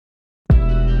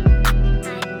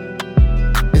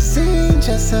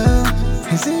IZINJA ZAM,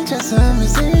 IZINJA ZAM,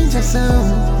 IZINJA ZAM.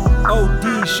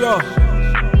 OD show.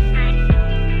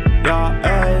 Ja,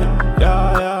 ey,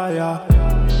 ja.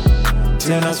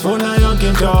 Thina sifuna yonke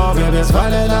into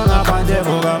bebesivalela ngaphandle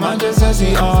vuka manje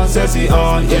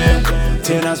sesi-on, yeah.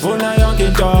 Thina sifuna yonke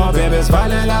into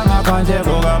bebesivalela ngaphandle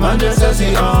vuka manje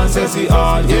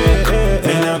sesi-on, yeah.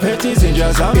 Mina phethe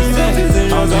izinja zami,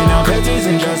 mina phethe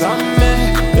izinja zami,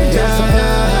 yeah.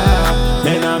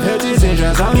 Mina phethe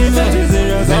izinja zami, mina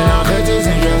phethe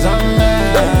izinja zami.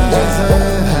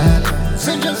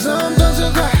 IZINJA ZAM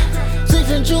doesn't cry.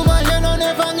 Zifinjuka yena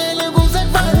nevangeli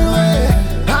kuzetvalwe.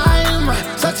 Hayi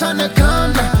sathane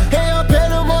khanda. Hey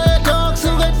phela umoya dog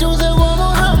suke duze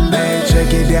komuhambe. Hey,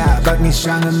 check it out,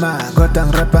 bakngishanga ma kodwa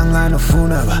ngirapha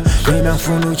nganofuna ba. Mina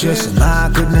ngifuna uJesu, my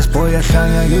goodness boy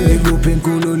ahlanya yikuphi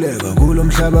inkululeko kulo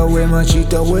mhlaba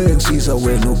wemachita wekusiza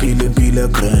wena uphile impilo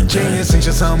grand.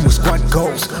 IZINJA ZAM with squad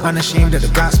goals, unashamed of the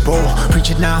gospel. Preach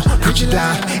it now, preach it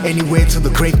loud, anywhere till the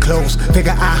great close.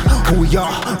 Figure out who we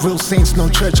are, real saints, no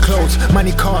church clothes.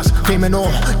 Money, cars, fame and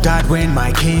all, died when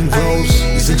my king rose.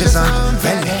 IZINJA ZAM,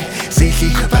 vele,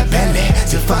 zidli babele,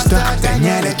 zifasta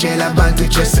danyele, tshela abantu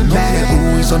just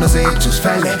imele. Izono zethu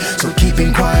sifele, so keep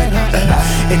it quiet.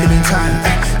 In the meantime,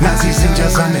 nazi IZINJA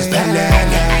ZAM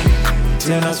isiphelele.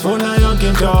 Thina sifuna yonke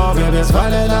into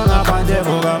bebesivalela ngaphandle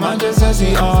vuka manje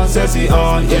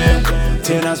sesi-on, yeah.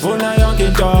 Thina sifuna yonke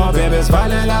into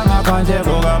bebesivalela ngaphandle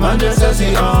vuka manje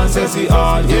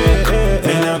sesi-on, yeah.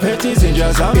 Mina phethe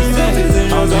izinja zami,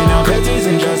 mina phethe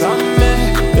izinja zami,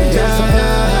 yeah.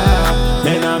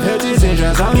 Mina phethe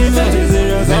izinja zami,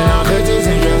 mina phethe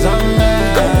izinja zami.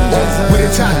 With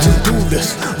the time to do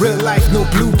this, real life no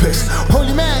bloopers.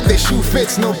 Holy man, the shoe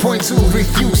fits, no point to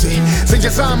refuse it. IZINJA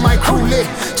ZAM, my crew lit,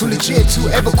 too legit to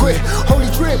ever quit. Holy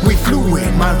drip, we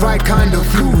fluid, my right kind of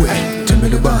fluid.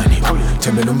 Tembele bani,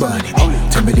 tembele mbani,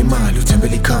 tembele malu,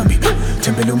 tembele kambi,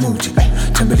 tembele muti,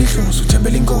 tembele hlozu,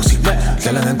 tembele ngosi,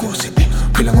 dlala ngengosi,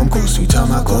 phila ngomkhosi,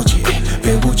 uThamagoji,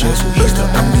 bheka uJesu, he's the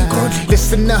only godly.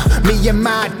 Listen up, me and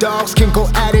my dogs can go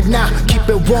at it now. Keep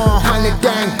it 100,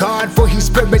 thank God for his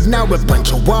spirit now. A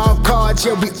bunch of wild cards,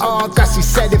 yeah we all got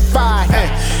certified.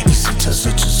 Isitha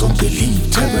zethu zonke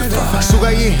leave terrified.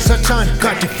 Suka ye, Satan,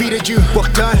 God defeated you,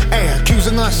 work done.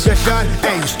 Accusing us, yeah done.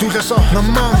 Studla so, no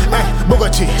mom,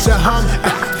 Bogoti, Saham,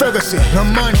 Ferguson, no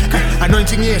man,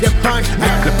 anointing it, the punch,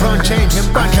 LeBron James,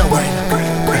 and bunch away.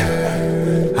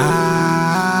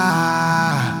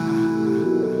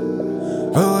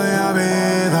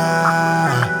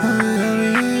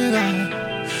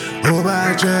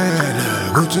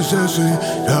 Gucci sesi,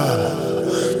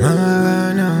 mama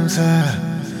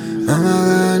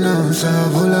ganonsa,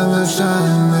 vula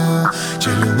masanga,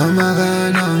 chelu mama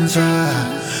ganonsa,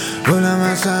 vula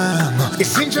masanga.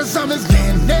 IZINJA ZAM is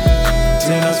getting it.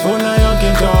 Thina sifuna yonke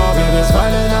into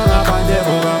bebesivalela ngaphandle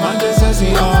vuka manje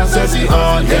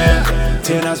sesi-on, yeah.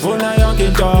 Thina sifuna yonke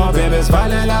into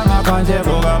bebesivalela ngaphandle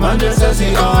vuka manje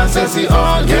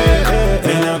sesi-on, yeah.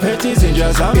 Mina phethe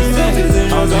izinja zami,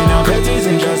 mina phethe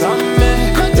izinja zami, yeah.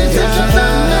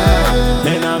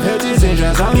 Mina phethe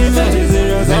izinja zami, mina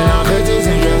phethe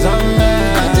izinja zami.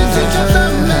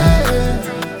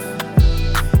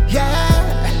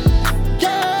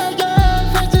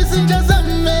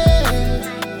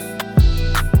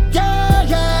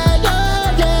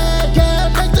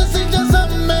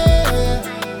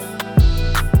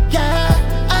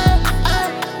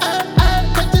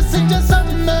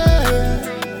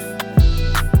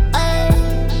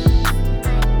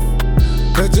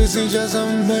 IZINJA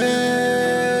ZAM,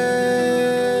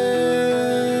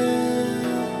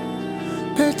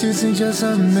 IZINJA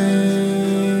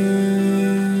ZAM.